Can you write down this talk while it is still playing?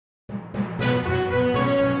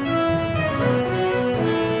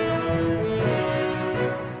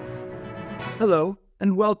Hello,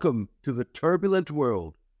 and welcome to the Turbulent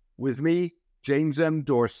World, with me, James M.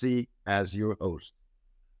 Dorsey, as your host.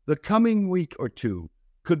 The coming week or two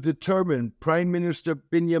could determine Prime Minister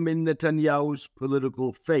Binyamin Netanyahu's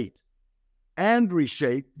political fate and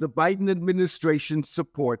reshape the Biden administration's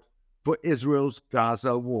support for Israel's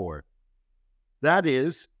Gaza war. That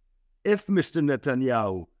is, if Mr.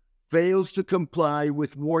 Netanyahu fails to comply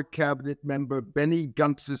with War Cabinet member Benny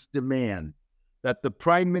Gantz's demand that the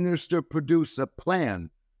Prime Minister produce a plan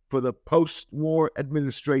for the post-war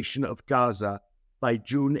administration of Gaza by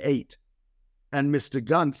June 8, and Mr.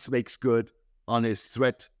 Gantz makes good on his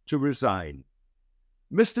threat to resign.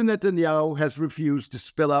 Mr. Netanyahu has refused to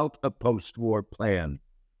spell out a post-war plan,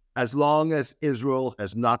 as long as Israel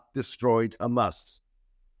has not destroyed Hamas,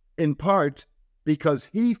 in part because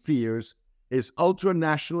he fears his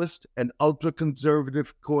ultra-nationalist and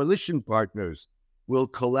ultra-conservative coalition partners will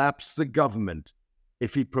collapse the government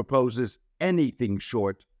if he proposes anything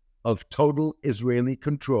short of total Israeli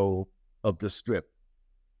control of the Strip.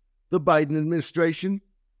 The Biden administration,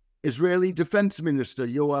 Israeli Defense Minister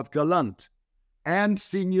Yoav Gallant, and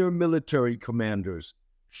senior military commanders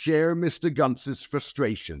share Mr. Gantz's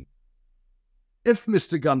frustration. If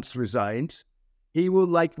Mr. Gantz resigns, he will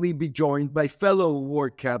likely be joined by fellow War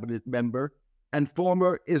Cabinet member and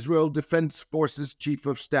former Israel Defense Forces Chief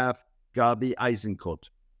of Staff Gabi Eisenkot.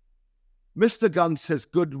 Mr. Gantz has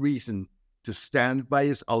good reason to stand by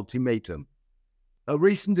his ultimatum. A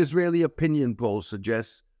recent Israeli opinion poll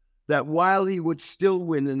suggests that while he would still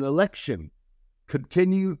win an election,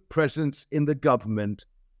 continued presence in the government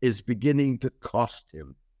is beginning to cost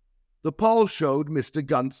him. The poll showed Mr.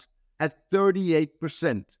 Gantz at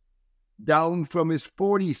 38%, down from his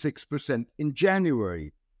 46% in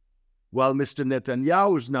January, while Mr.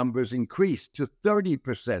 Netanyahu's numbers increased to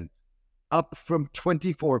 30%, up from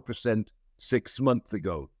 24% 6 months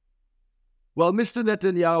ago. While Mr.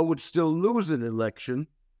 Netanyahu would still lose an election,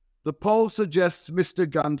 the poll suggests Mr.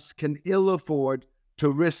 Gantz can ill afford to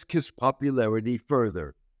risk his popularity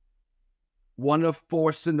further. One of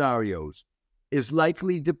 4 scenarios is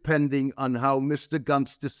likely depending on how Mr.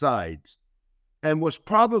 Gantz decides, and was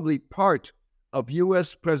probably part of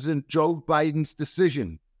U.S. President Joe Biden's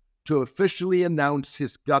decision to officially announce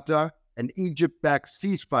his Qatar and Egypt-backed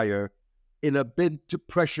ceasefire in a bid to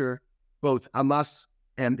pressure both Hamas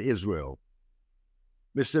and Israel.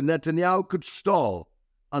 Mr. Netanyahu could stall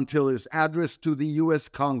until his address to the U.S.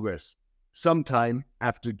 Congress sometime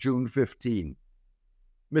after June 15.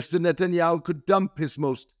 Mr. Netanyahu could dump his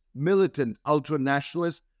most militant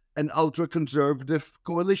ultra-nationalist and ultra-conservative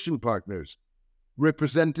coalition partners,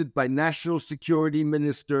 represented by National Security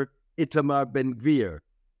Minister Itamar Ben-Gvir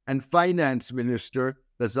and Finance Minister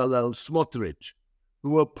Bezalel Smotrich,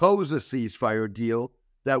 who oppose a ceasefire deal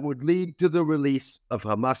that would lead to the release of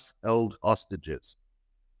Hamas-held hostages.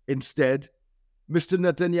 Instead, Mr.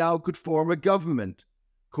 Netanyahu could form a government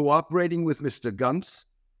cooperating with Mr. Gantz,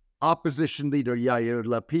 opposition leader Yair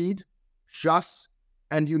Lapid, Shas,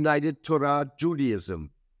 and United Torah Judaism,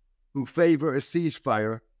 who favor a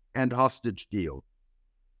ceasefire and hostage deal.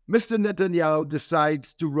 Mr. Netanyahu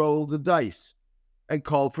decides to roll the dice and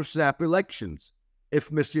call for snap elections if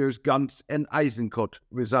Messrs. Gantz and Eisenkot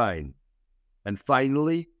resign. And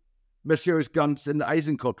finally, Messrs. Gantz and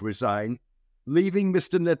Eisenkot resign, leaving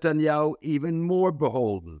Mr. Netanyahu even more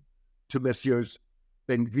beholden to Messrs.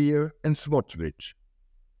 Ben-Gvir and Smotrich.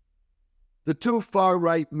 The 2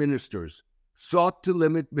 far-right ministers sought to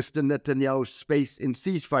limit Mr. Netanyahu's space in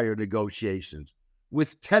ceasefire negotiations,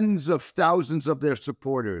 with tens of thousands of their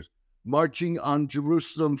supporters marching on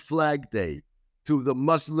Jerusalem Flag Day through the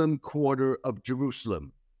Muslim quarter of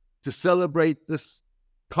Jerusalem to celebrate this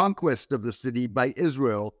conquest of the city by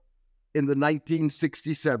Israel in the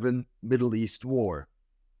 1967 Middle East War.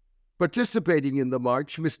 Participating in the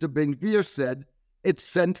march, Mr. Ben-Gvir said it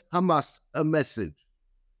sent Hamas a message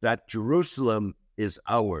that Jerusalem is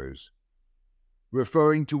ours,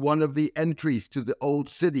 referring to one of the entries to the Old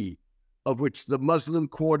City, of which the Muslim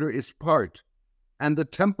quarter is part, and the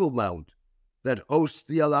Temple Mount that hosts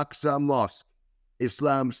the Al-Aqsa Mosque,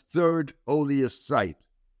 Islam's 3rd holiest site.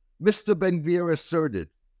 Mr. Ben-Gvir asserted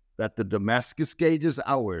that the Damascus Gate is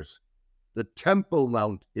ours, the Temple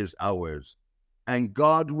Mount is ours, and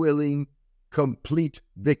God willing, complete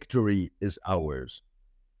victory is ours.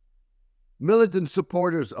 Militant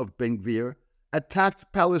supporters of Ben-Gvir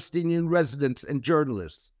attacked Palestinian residents and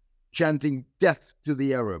journalists, chanting "Death to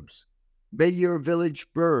the Arabs," "May your village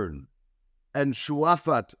burn," and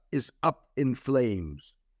 "Shuafat is up in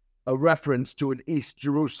flames," a reference to an East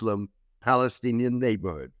Jerusalem Palestinian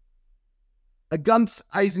neighborhood. A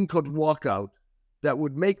Gantz-Eisenkot walkout that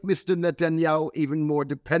would make Mr. Netanyahu even more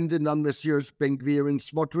dependent on Messrs. Ben-Gvir and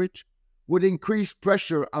Smotrich would increase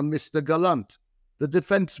pressure on Mr. Gallant, the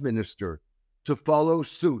defense minister, to follow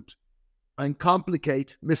suit and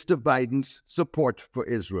complicate Mr. Biden's support for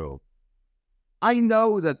Israel. I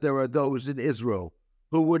know that there are those in Israel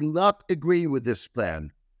who would not agree with this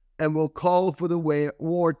plan and will call for the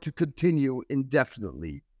war to continue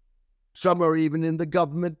indefinitely. Some are even in the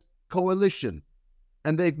government coalition,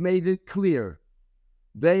 and they've made it clear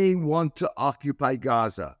they want to occupy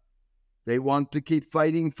Gaza. They want to keep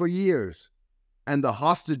fighting for years, and the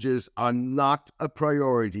hostages are not a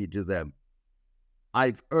priority to them.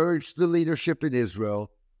 I've urged the leadership in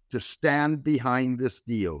Israel to stand behind this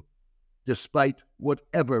deal, despite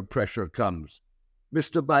whatever pressure comes.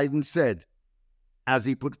 Mr. Biden said, as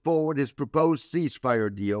he put forward his proposed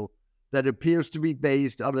ceasefire deal that appears to be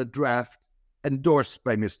based on a draft endorsed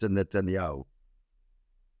by Mr. Netanyahu.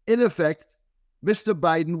 In effect, Mr.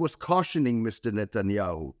 Biden was cautioning Mr.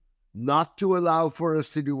 Netanyahu not to allow for a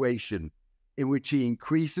situation in which he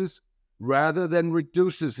increases rather than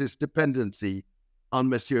reduces his dependency on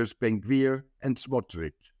Messrs. Ben-Gvir and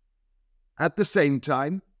Smotrich. At the same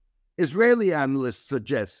time, Israeli analysts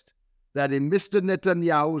suggest that in Mr.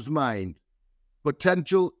 Netanyahu's mind,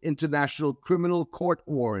 potential international criminal court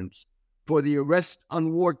warrants for the arrest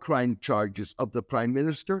on war crime charges of the Prime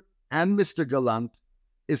Minister and Mr. Gallant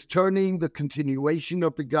is turning the continuation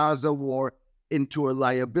of the Gaza war into a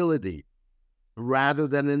liability rather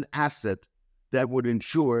than an asset that would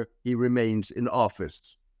ensure he remains in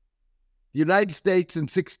office. The United States and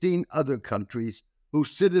 16 other countries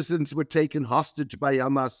whose citizens were taken hostage by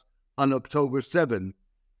Hamas on October 7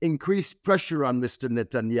 increased pressure on Mr.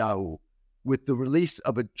 Netanyahu with the release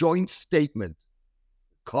of a joint statement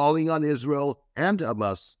calling on Israel and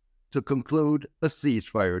Hamas to conclude a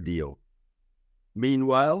ceasefire deal.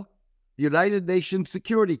 Meanwhile, the United Nations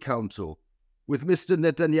Security Council, with Mr.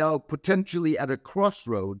 Netanyahu potentially at a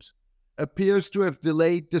crossroads, appears to have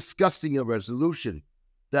delayed discussing a resolution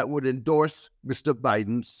that would endorse Mr.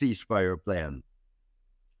 Biden's ceasefire plan.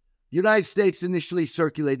 The United States initially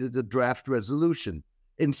circulated a draft resolution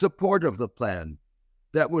in support of the plan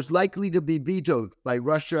that was likely to be vetoed by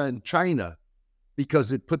Russia and China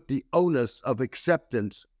because it put the onus of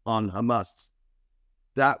acceptance on Hamas.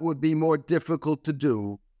 That would be more difficult to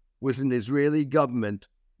do with an Israeli government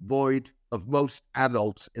void of most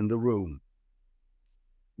adults in the room.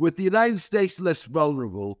 With the United States less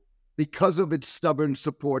vulnerable because of its stubborn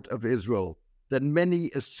support of Israel than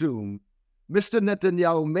many assume, Mr.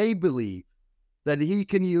 Netanyahu may believe that he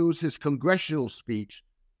can use his congressional speech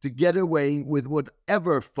to get away with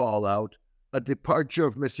whatever fallout a departure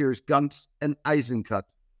of Messrs. Gantz and Eisenkot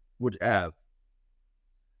would have.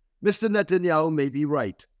 Mr. Netanyahu may be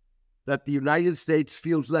right that the United States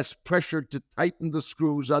feels less pressure to tighten the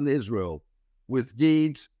screws on Israel with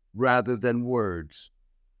deeds rather than words.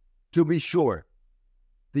 To be sure,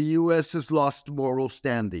 the U.S. has lost moral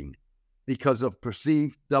standing because of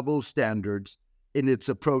perceived double standards in its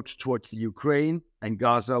approach towards the Ukraine and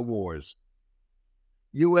Gaza wars.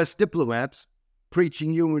 U.S. diplomats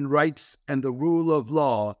preaching human rights and the rule of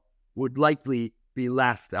law would likely be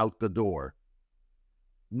laughed out the door.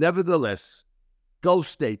 Nevertheless, Gulf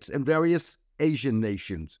states and various Asian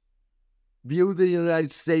nations view the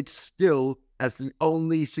United States still as the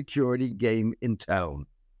only security game in town.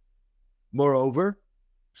 Moreover,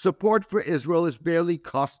 support for Israel has barely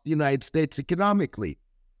cost the United States economically,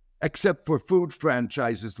 except for food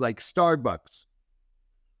franchises like Starbucks,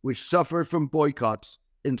 which suffer from boycotts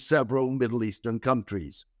in several Middle Eastern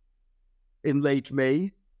countries. In late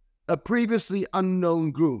May, a previously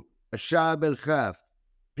unknown group, Ashab el-Khaf,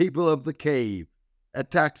 people of the cave,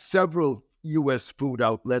 attacked several U.S. food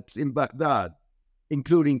outlets in Baghdad,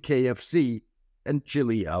 including KFC and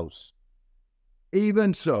Chili House.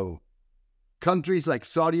 Even so, countries like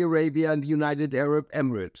Saudi Arabia and the United Arab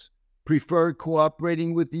Emirates prefer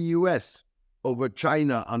cooperating with the U.S. over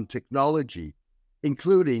China on technology,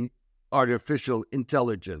 including artificial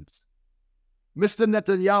intelligence. Mr.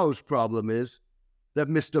 Netanyahu's problem is that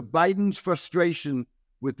Mr. Biden's frustration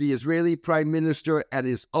with the Israeli Prime Minister and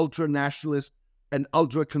his ultra-nationalist and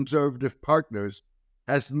ultra-conservative partners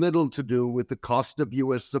has little to do with the cost of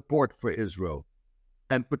U.S. support for Israel,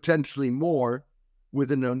 and potentially more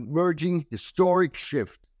with an emerging historic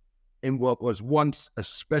shift in what was once a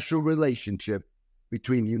special relationship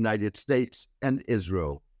between the United States and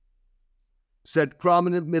Israel. Said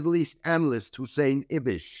prominent Middle East analyst Hussein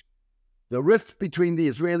Ibish, the rift between the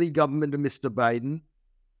Israeli government and Mr. Biden,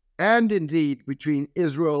 and indeed between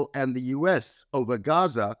Israel and the U.S. over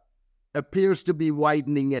Gaza, appears to be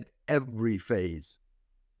widening at every phase.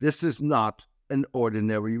 This is not an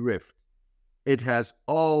ordinary rift. It has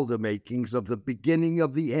all the makings of the beginning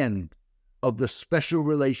of the end of the special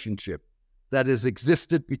relationship that has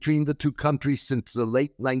existed between the two countries since the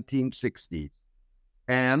late 1960s.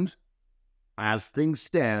 And, as things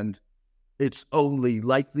stand, it's only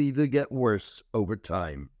likely to get worse over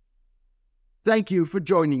time. Thank you for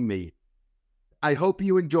joining me. I hope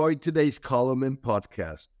you enjoyed today's column and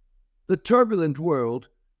podcast. The turbulent world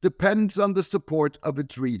depends on the support of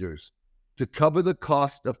its readers to cover the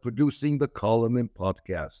cost of producing the column and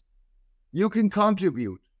podcast. You can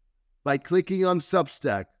contribute by clicking on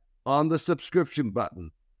Substack on the subscription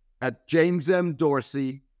button at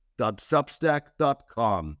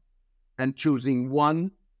jamesmdorsey.substack.com and choosing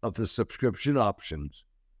one of the subscription options.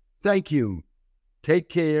 Thank you. Take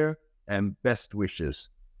care and best wishes.